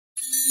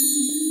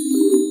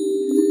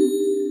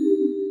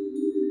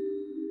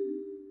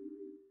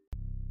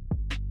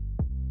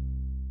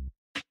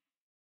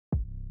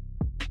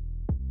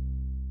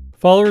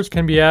Followers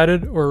can be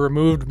added or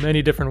removed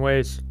many different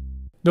ways.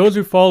 Those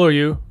who follow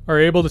you are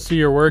able to see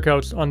your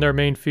workouts on their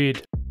main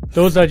feed.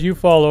 Those that you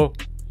follow,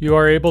 you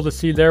are able to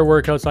see their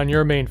workouts on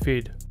your main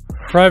feed.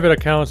 Private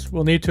accounts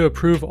will need to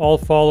approve all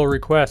follow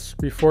requests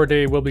before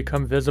they will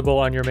become visible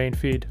on your main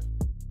feed.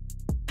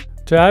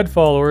 To add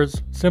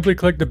followers, simply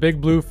click the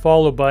big blue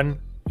follow button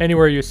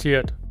anywhere you see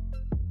it.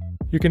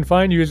 You can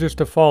find users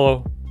to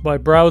follow by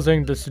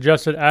browsing the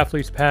suggested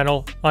athletes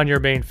panel on your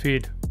main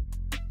feed.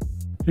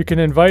 You can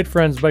invite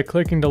friends by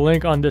clicking the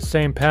link on this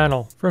same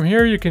panel. From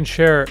here you can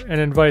share an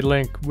invite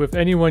link with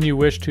anyone you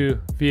wish to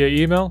via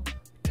email,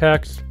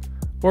 text,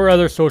 or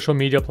other social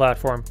media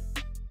platform.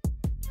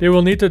 They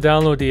will need to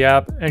download the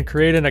app and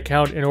create an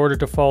account in order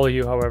to follow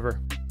you,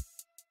 however.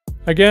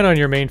 Again, on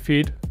your main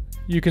feed,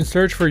 you can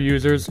search for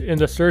users in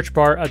the search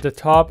bar at the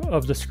top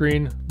of the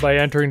screen by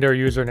entering their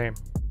username.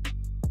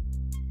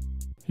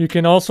 You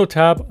can also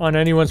tap on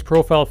anyone's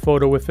profile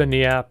photo within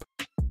the app.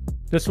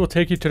 This will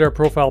take you to their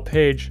profile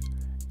page,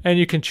 and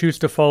you can choose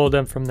to follow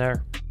them from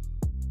there.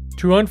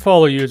 To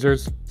unfollow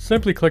users,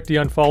 simply click the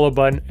unfollow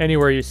button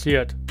anywhere you see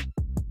it,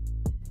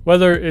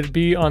 whether it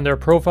be on their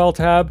profile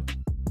tab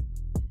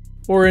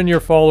or in your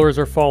followers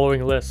or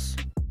following lists.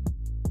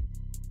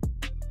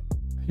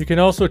 You can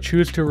also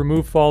choose to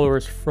remove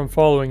followers from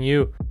following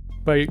you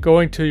by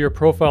going to your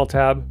profile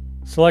tab,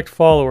 select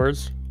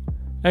followers,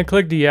 and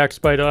click the X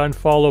by the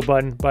unfollow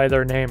button by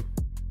their name.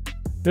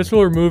 This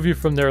will remove you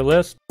from their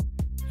list,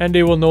 and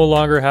they will no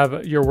longer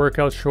have your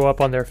workouts show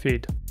up on their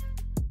feed.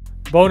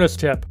 Bonus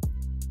tip: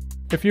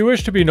 if you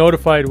wish to be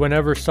notified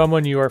whenever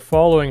someone you are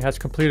following has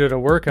completed a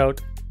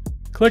workout,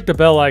 click the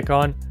bell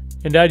icon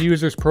in that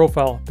user's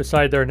profile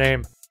beside their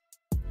name,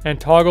 and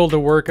toggle the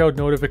workout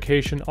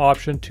notification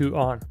option to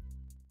on.